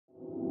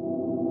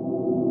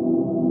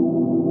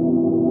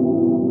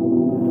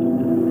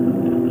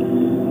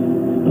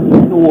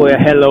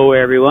hello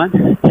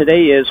everyone.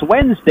 Today is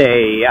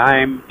Wednesday.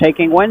 I'm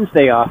taking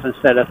Wednesday off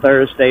instead of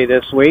Thursday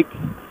this week.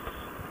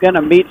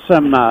 Gonna meet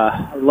some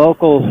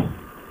local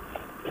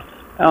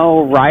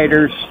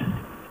riders,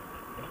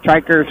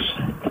 trikers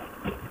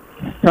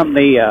from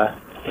the,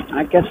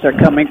 I guess they're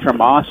coming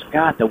from Austin.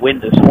 God, the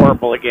wind is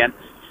horrible again.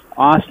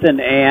 Austin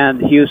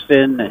and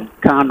Houston and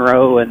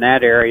Conroe and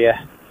that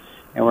area.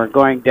 And we're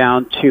going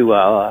down to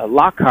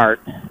Lockhart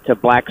to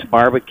Blacks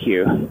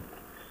BBQ.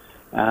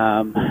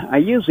 I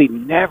usually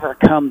never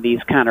come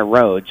these kind of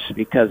roads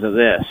because of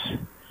this.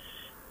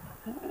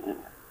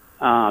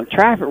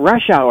 Traffic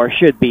rush hour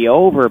should be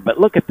over, but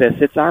look at this.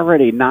 It's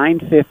already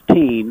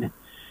 9:15,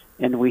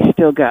 and we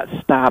still got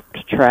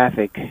stopped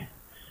traffic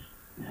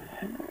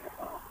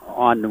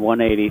on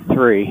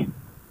 183.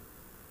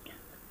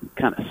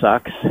 Kind of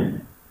sucks.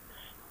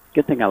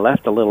 Good thing I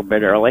left a little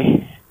bit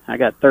early. I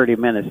got 30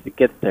 minutes to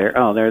get there.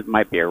 Oh, there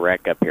might be a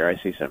wreck up here. I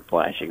see some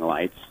flashing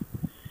lights.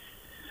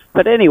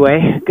 But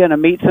anyway, going to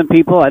meet some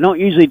people. I don't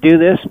usually do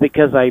this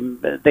because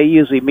they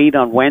usually meet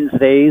on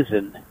Wednesdays,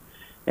 and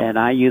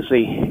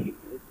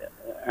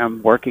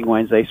I'm working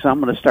Wednesdays, so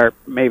I'm going to start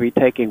maybe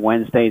taking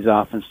Wednesdays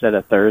off instead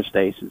of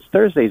Thursdays, since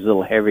Thursday's a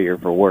little heavier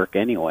for work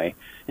anyway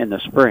in the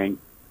spring.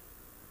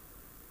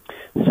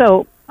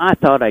 So I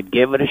thought I'd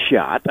give it a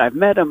shot. I've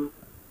met them,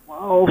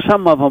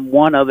 some of them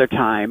once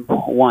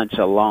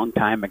a long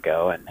time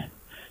ago,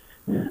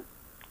 and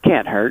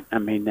can't hurt. I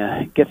mean,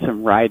 get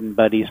some riding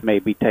buddies,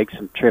 maybe take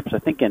some trips. I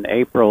think in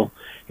April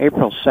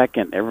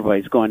 2nd,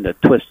 everybody's going to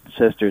Twisted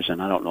Sisters,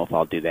 and I don't know if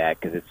I'll do that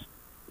because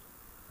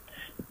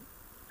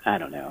I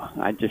don't know.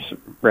 I'd just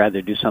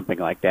rather do something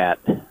like that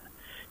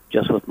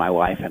just with my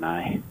wife and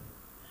I.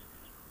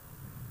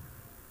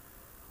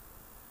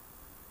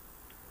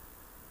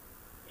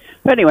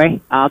 But anyway,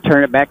 I'll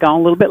turn it back on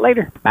a little bit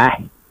later.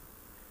 Bye.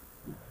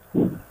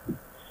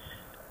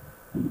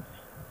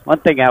 One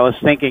thing I was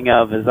thinking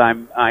of is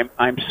I'm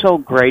so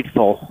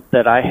grateful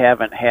that I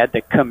haven't had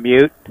to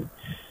commute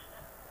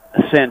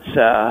since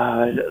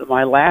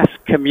my last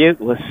commute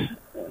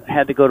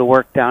had to go to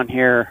work down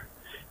here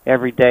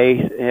every day.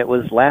 It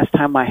was last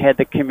time I had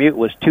to commute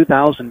was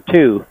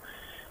 2002,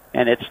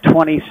 and it's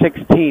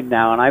 2016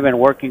 now, and I've been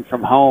working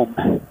from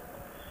home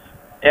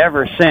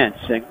ever since.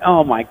 And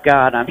oh my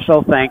God, I'm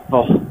so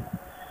thankful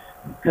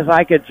because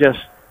I could just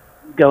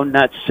go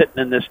nuts sitting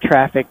in this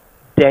traffic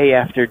day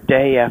after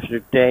day after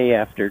day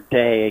after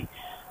day,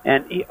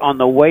 and on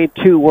the way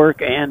to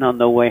work and on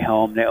the way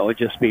home, it would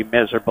just be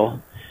miserable.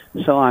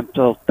 So I'm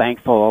so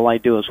thankful. All I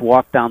do is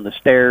walk down the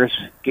stairs,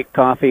 get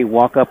coffee,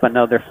 walk up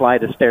another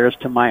flight of stairs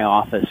to my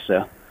office.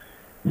 So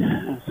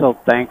I'm so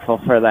thankful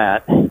for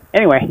that.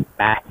 Anyway,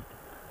 bye.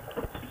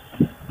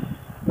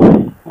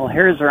 Well,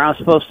 here's where I'm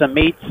supposed to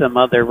meet some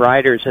other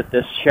riders at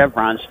this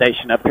Chevron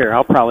station up here.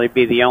 I'll probably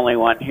be the only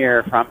one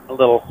here from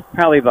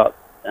probably about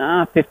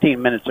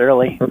 15 minutes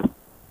early.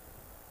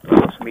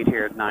 Let's meet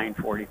here at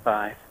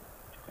 9:45.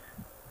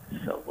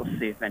 So we'll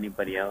see if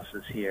anybody else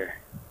is here.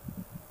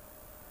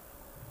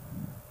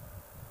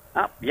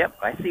 Oh, yep,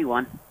 I see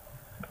one.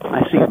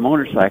 I see a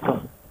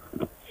motorcycle.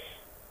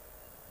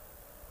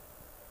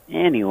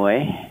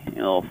 Anyway,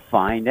 you'll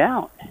find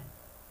out.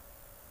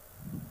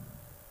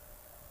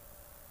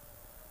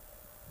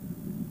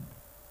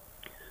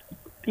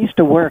 I used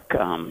to work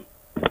to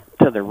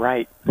the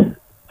right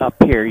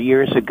up here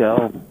years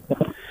ago.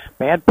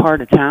 Bad part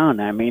of town.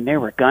 I mean,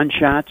 there were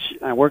gunshots.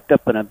 I worked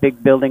up in a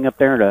big building up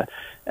there at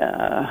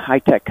a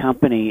high-tech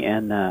company,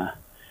 and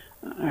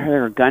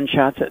there were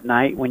gunshots at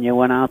night when you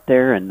went out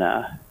there, and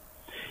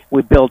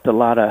we built a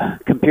lot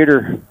of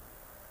computer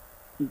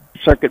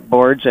circuit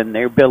boards, and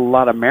they built a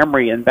lot of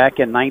memory, and back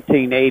in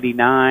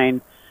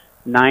 1989,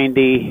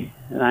 90,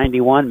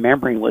 91,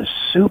 memory was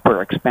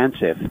super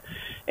expensive,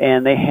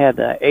 and they had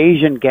an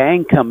Asian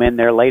gang come in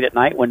there late at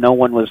night when no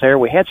one was there.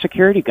 We had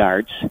security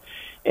guards,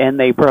 and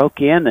they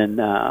broke in and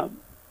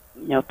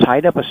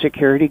tied up a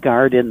security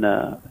guard in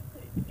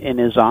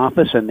his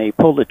office, and they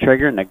pulled the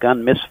trigger, and the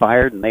gun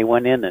misfired, and they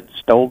went in and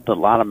stole a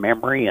lot of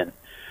memory, and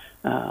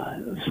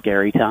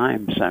scary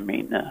times. I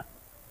mean,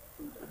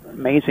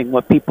 amazing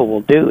what people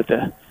will do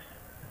to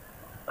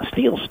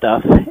steal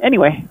stuff.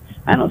 Anyway,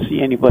 I don't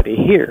see anybody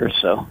here,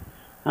 so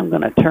I'm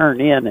going to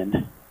turn in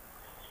and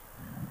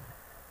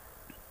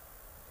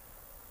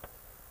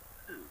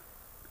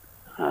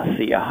I'll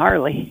see a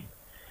Harley.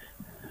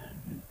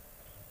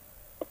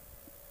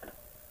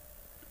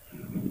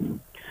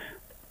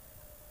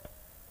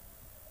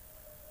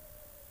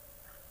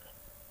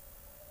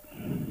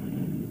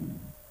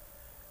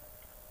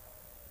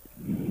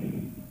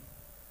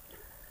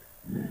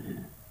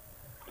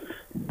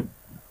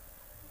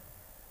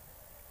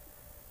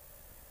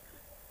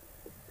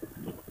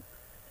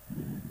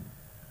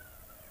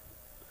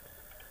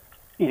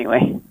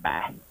 Anyway,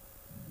 bye.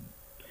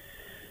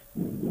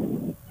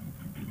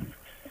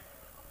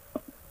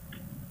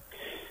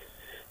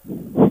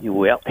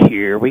 Well,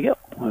 here we go.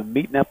 We're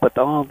meeting up with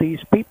all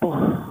these people.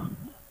 A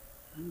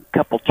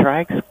couple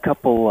trikes, a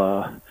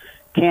couple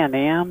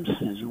Can-Ams.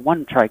 There's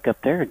one trike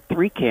up there, and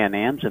 3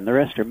 Can-Ams, and the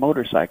rest are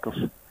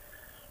motorcycles.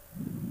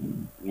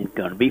 And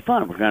going to be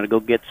fun. We're going to go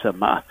get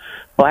some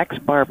Blacks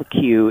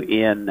BBQ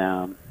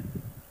in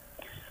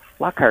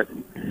Lockhart.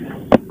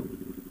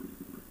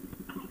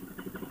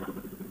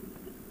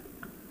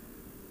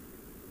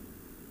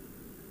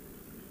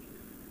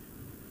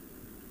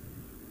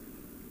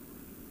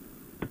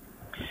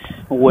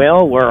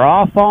 Well, we're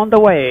off on the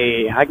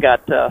way. I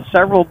got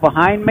several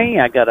behind me.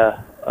 I got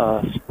a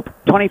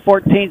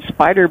 2014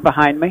 Spider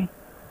behind me.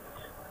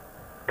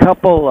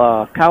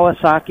 Couple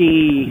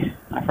Kawasaki,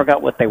 I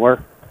forgot what they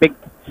were,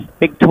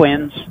 big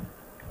twins.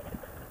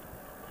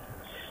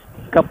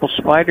 Couple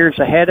Spiders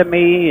ahead of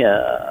me,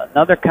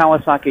 another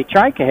Kawasaki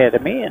Trike ahead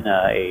of me, and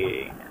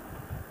a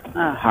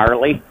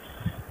Harley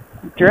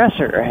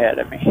Dresser ahead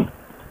of me.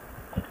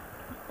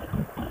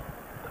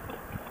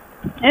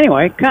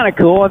 Anyway, kind of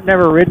cool. I've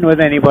never ridden with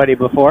anybody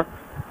before.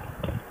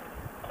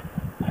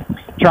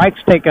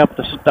 Trikes take up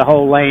the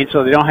whole lane,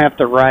 so they don't have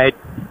to ride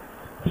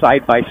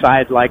side by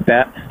side like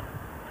that.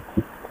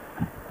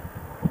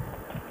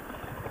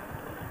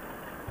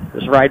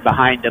 Just ride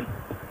behind them.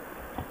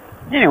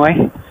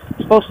 Anyway,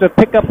 supposed to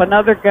pick up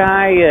another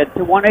guy at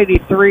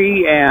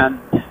 183 and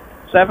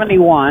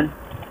 71.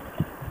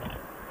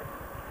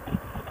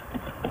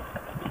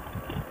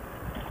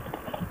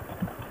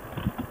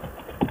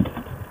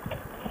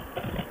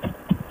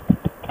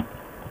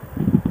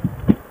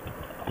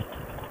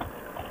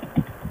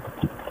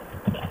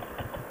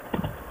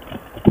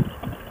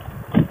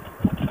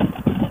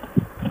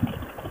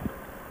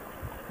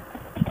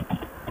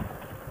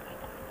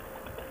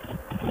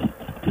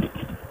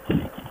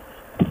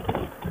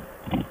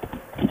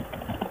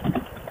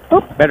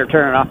 Better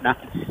turn it off now.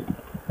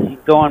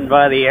 Going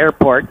by the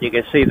airport, you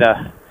can see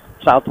the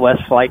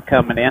Southwest flight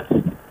coming in.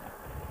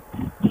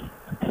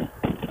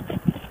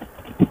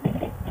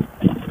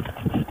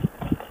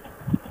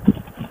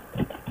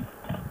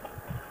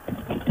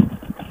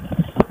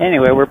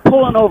 Anyway, we're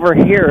pulling over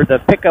here to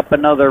pick up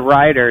another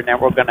rider, and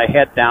then we're going to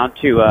head down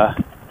to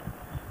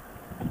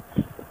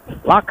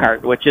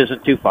Lockhart, which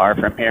isn't too far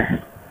from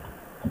here.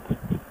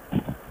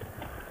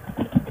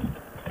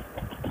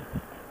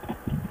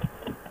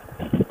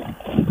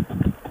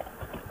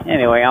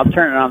 Anyway, I'll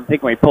turn it on. I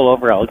think when we pull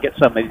over, I'll get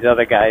some of these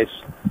other guys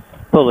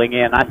pulling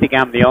in. I think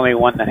I'm the only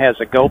one that has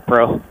a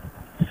GoPro.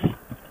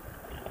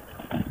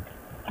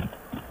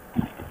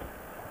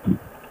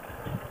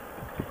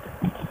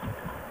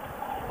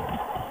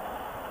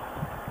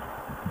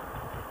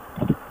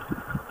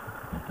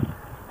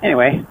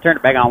 Anyway, turn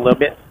it back on a little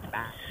bit.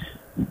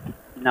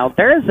 Now,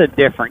 there's a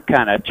different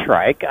kind of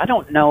trike. I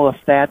don't know if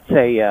that's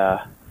a,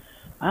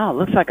 oh, it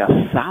looks like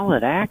a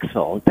solid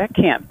axle. That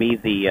can't be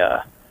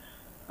the,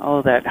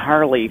 oh, that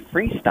Harley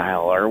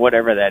Freestyle or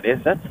whatever that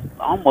is. That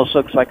almost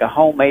looks like a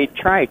homemade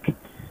trike.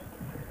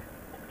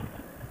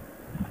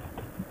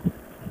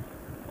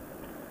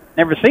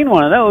 Never seen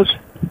one of those.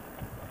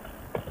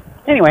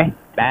 Anyway,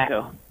 back.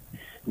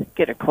 Let's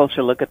get a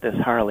closer look at this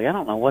Harley. I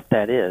don't know what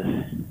that is.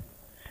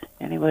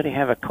 Anybody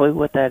have a clue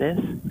what that is?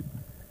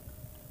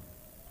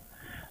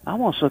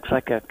 Almost looks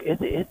like a,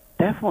 it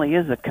definitely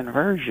is a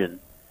conversion.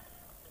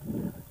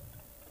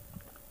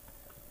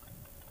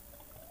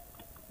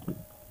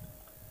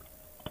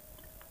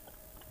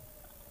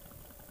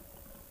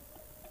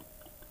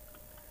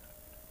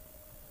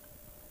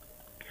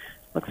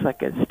 Looks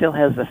like it still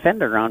has the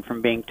fender on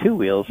from being two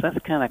wheels. That's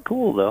kind of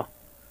cool, though.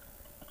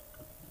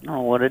 I don't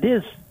know what it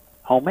is.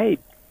 Homemade.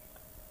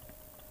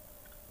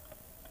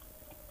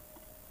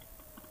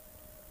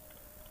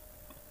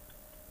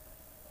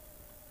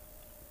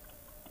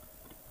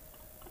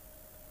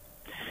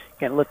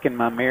 Can look in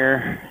my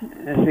mirror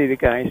and see the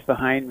guys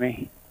behind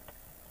me.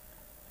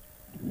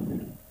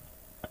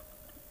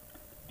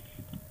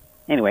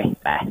 Anyway,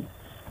 bye.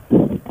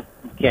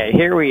 Okay,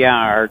 here we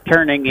are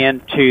coming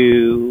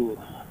into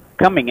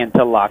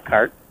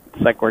Lockhart. Looks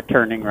like we're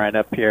turning right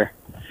up here.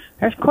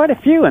 There's quite a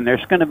few, and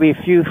there's going to be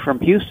a few from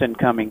Houston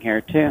coming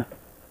here too.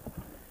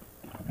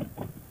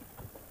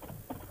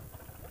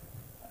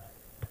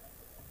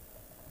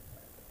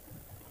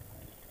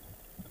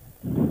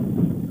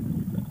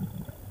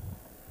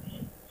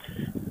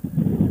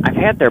 I've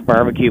had their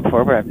barbecue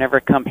before, but I've never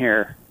come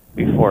here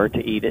before to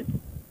eat it.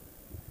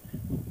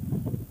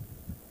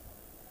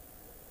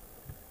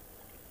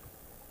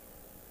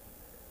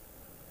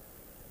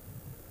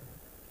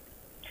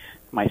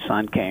 My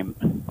son came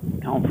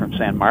home from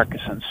San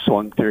Marcos and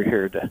swung through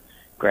here to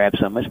grab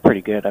some. It's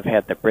pretty good. I've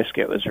had the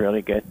brisket. It was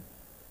really good.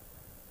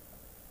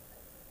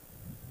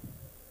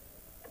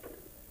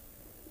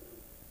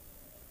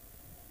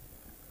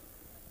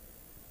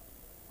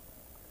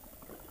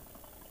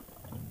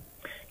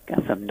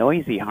 Got some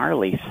noisy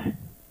Harleys.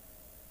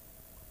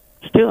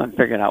 Still haven't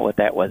figured out what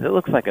that was. It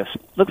looks like a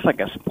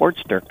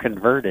Sportster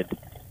converted.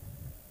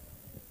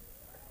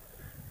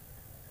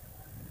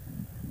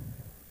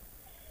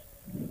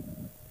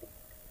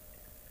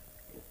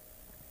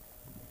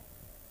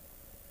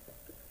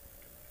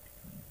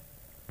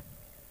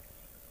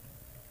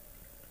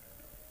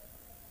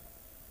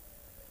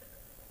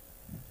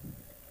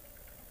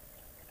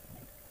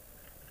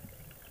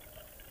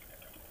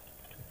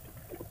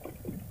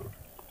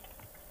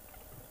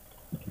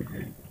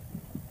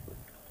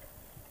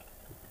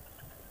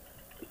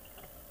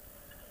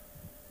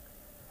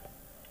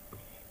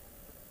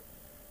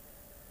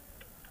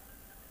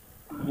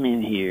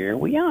 And here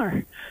we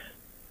are.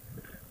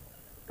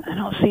 I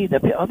don't see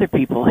the other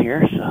people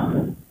here,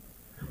 so.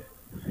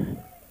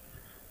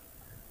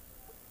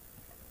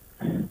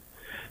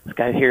 This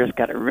guy here has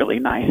got a really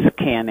nice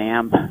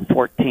Can-Am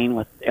 14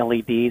 with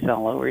LEDs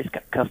all over. He's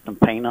got custom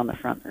paint on the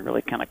front. They're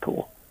really kind of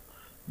cool.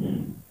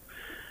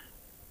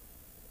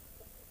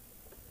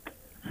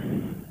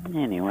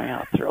 Anyway,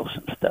 I'll throw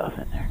some stuff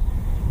in there.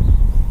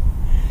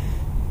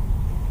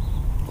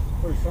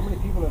 There's so many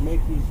people that make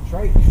these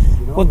trikes,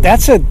 you know. Well,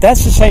 that's the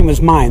same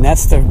as mine.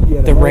 That's the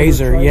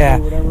Razor, yeah.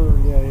 Or whatever,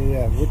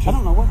 yeah. Which I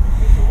don't know what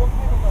kind of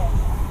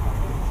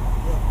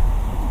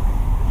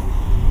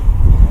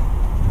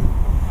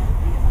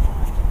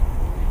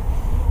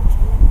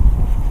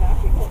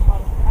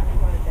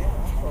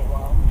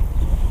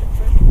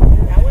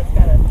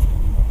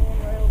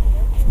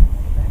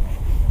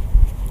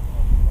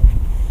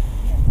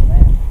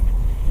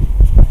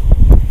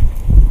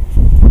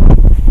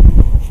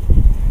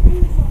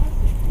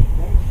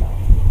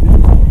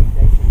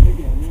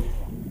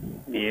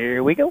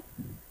Here we go.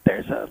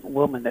 There's a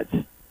woman that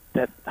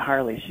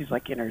Harley. She's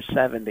like in her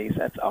 70s.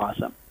 That's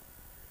awesome.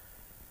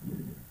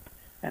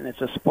 And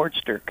it's a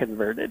Sportster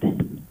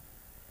converted.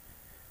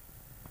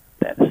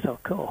 That is so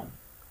cool.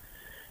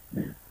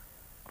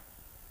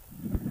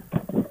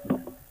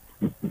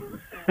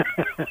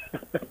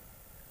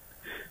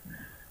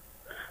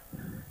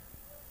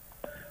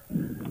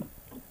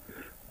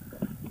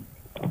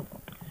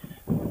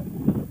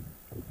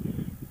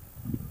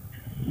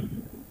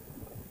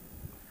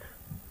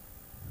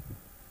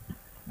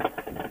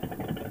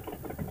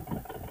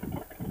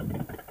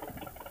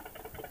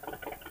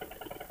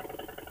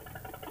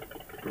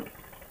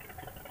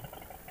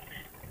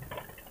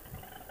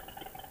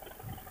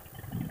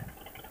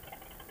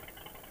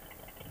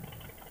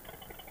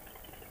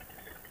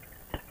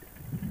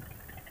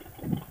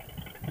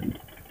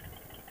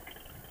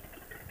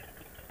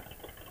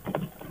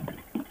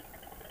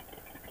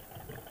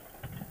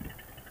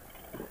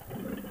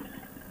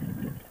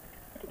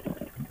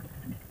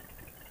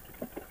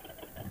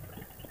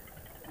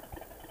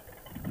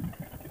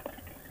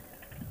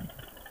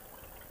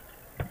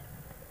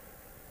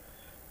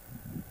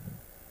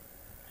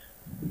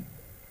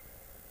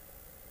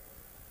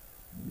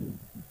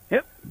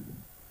 Yep.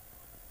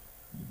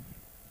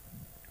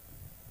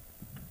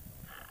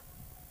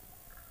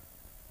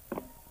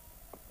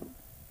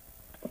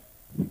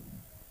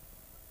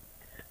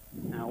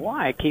 Now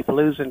why I keep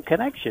losing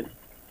connection?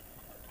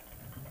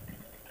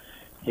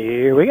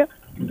 Here we go.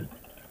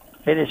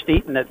 Finished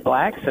eating at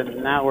Blacks,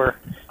 and now we're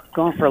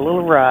going for a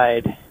little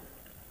ride.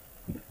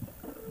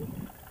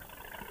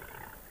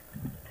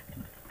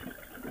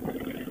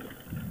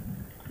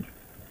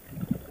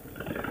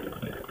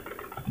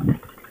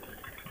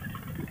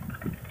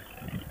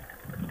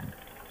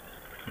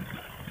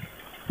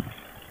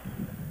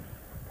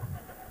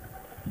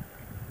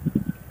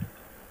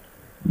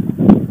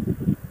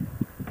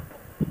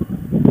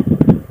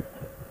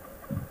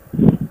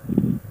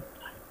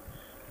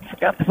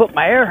 Got to put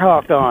my air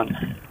hawk on.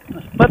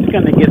 My butt's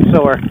going to get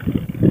sore.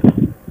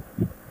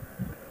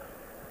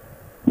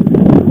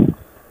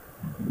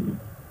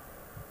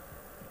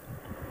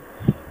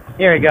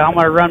 Here we go. I'm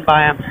going to run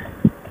by him.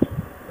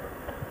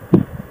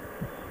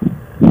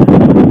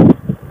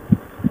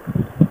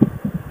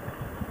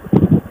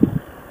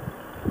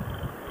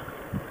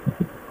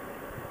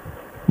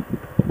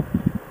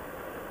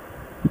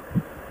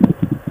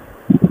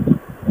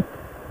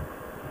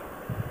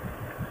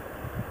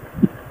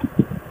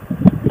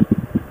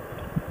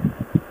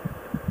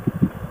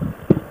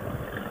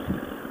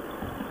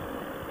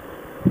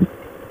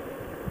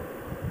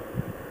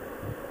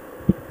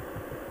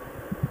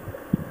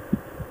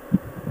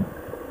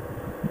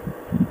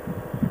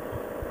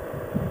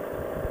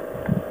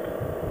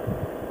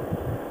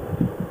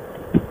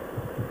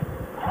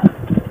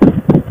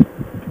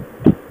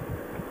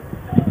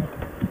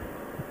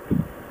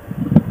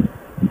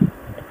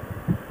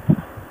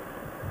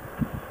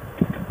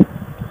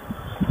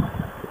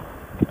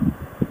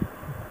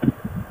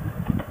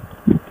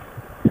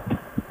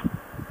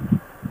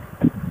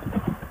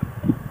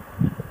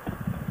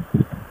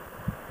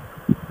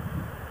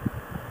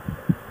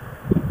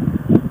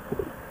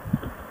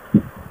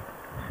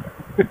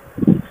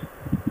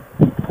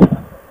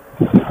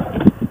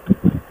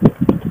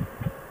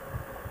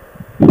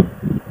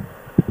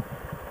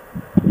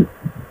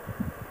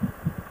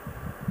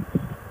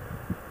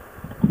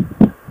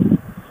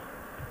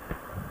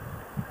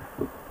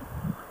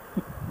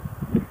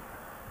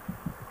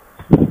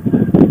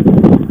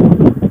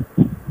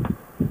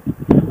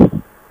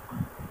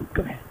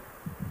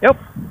 Yep.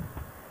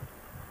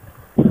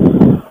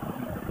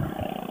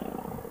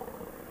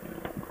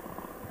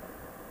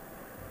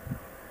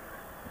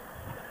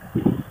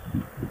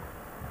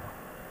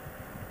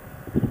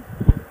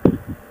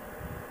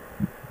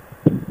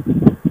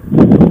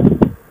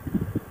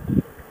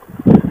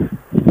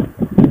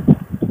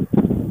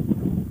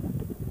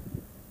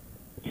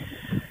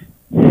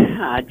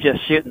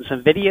 Just shooting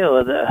some video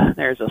of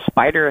there's a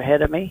spider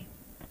ahead of me.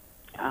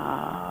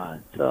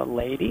 It's a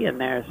lady, and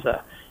there's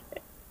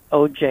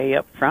OJ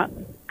up front,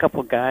 a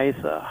couple guys,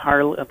 the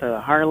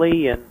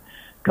Harley, and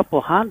a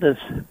couple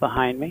Hondas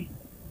behind me.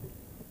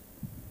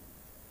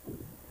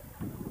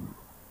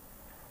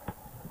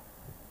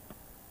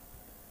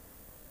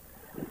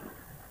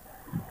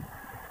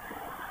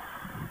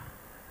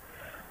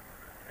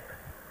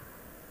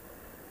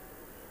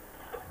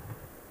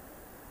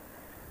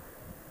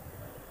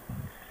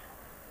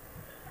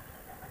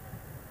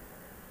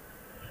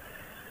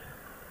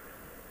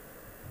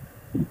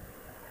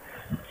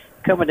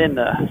 Coming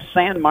into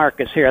San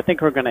Marcos here. I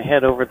think we're going to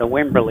head over to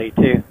Wimberley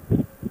too.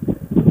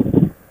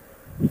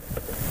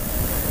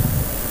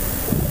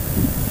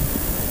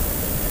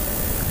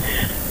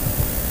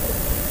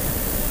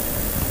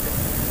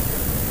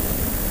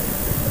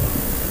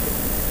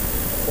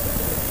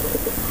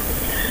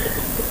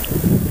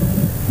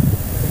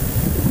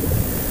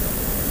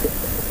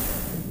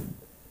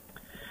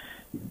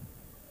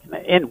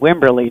 In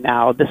Wimberley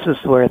now, this is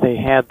where they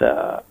had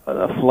the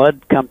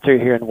flood come through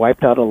here and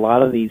wiped out a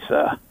lot of these,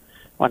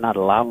 well, not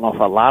a lot, I don't know if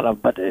a lot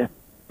of, but a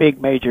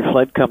big major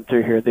flood come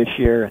through here this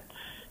year.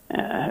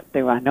 I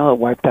know it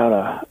wiped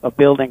out a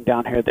building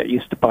down here that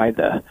used to buy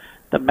the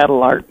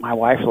metal art my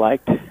wife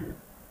liked.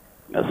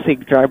 Let's see,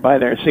 drive by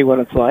there and see what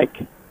it's like.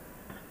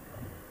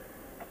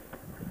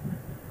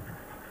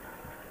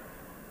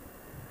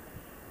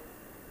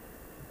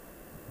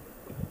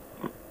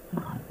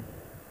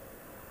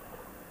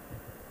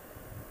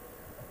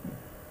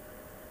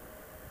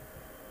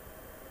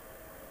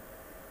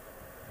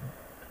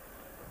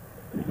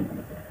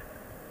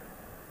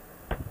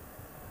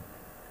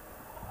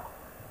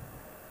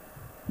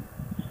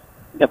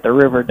 Got the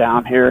river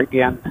down here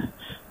again.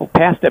 We'll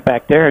past it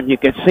back there, and you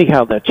can see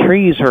how the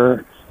trees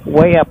are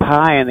way up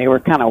high, and they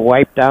were kind of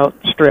wiped out,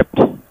 stripped.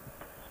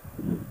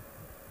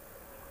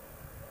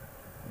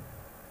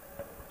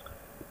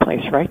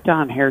 Place right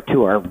down here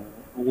to our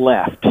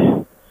left,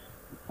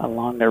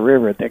 along the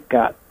river that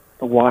got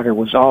the water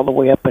was all the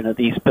way up into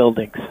these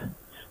buildings.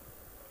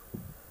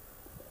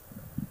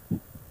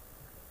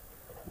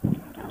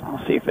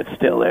 I'll see if it's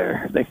still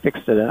there. They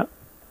fixed it up.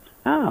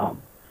 Oh.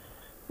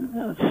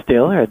 It's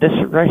still there. This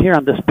right here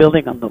on this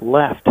building on the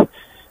left.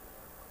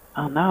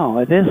 Oh no,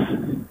 it is.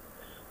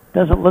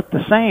 Doesn't look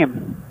the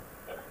same.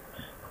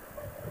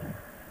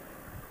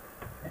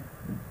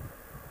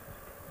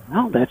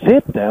 Oh, that's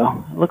it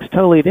though. It looks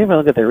totally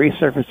different. Look at the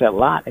resurfaced that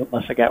lot. It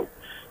must have got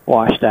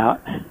washed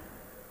out.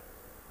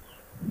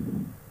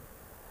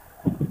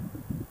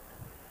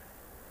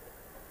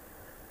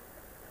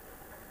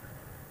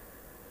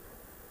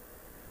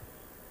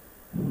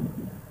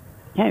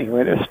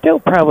 Anyway, there's still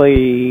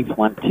probably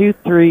 1, 2,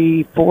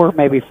 3, 4,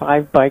 maybe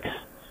 5 bikes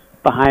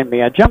behind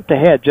me. I jumped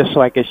ahead just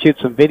so I could shoot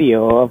some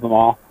video of them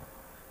all.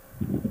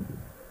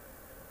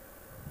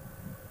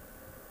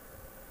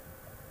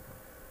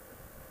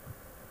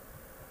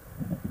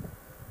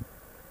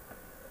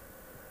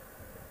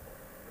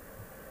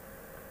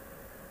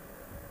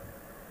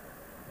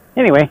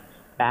 Anyway,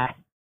 bye.